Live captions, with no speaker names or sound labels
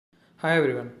Hi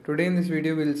everyone. Today in this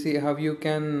video we'll see how you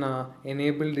can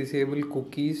enable disable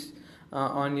cookies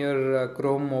on your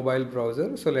Chrome mobile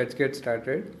browser. So let's get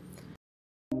started.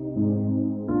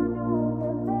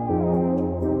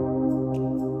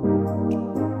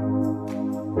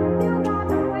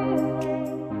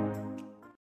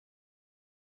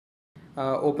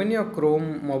 Open your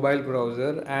Chrome mobile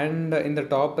browser, and in the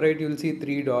top right you'll see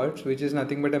three dots, which is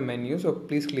nothing but a menu. So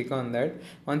please click on that.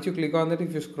 Once you click on that,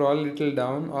 if you scroll a little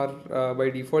down, or by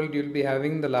default you'll be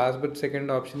having the last but second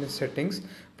option is settings.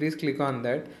 Please click on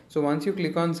that. So once you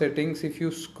click on settings, if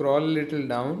you scroll a little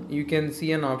down, you can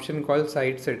see an option called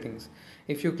site settings.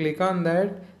 If you click on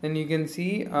that, then you can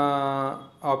see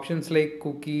options like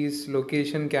cookies,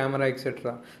 location, camera,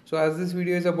 etc. So as this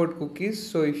video is about cookies,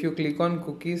 so if you click on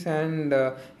cookies and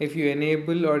if you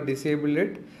enable or disable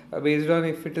it, based on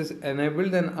if it is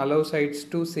enabled, then allow sites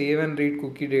to save and read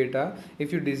cookie data.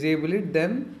 If you disable it,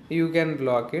 then you can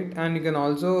block it, and you can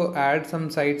also add some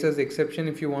sites as exception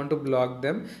if you want to block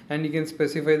them, and you can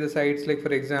specify the sites, like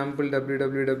for example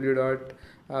www.google.com.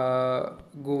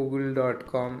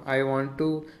 I want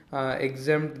to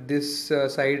exempt this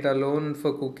site alone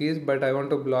for cookies, but I want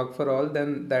to block for all.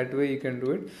 Then that way you can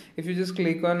do it. If you just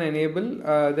click on enable,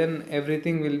 then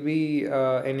everything will be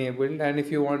enabled, and if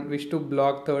you wish to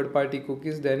block third party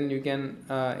cookies, then you can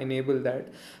enable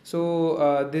that.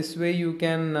 So this way you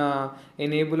can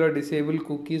enable or disable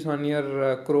cookies on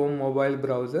your Chrome mobile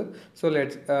browser. So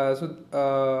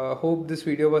hope this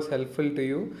video was helpful to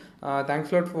you.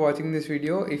 Thanks a lot for watching this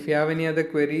video. If you have any other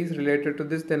queries related to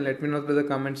this, then let me know in the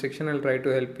comment section. I'll try to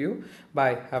help you.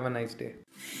 Bye. Have a nice day.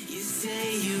 You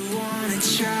say you wanna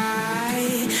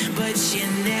try, but you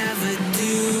never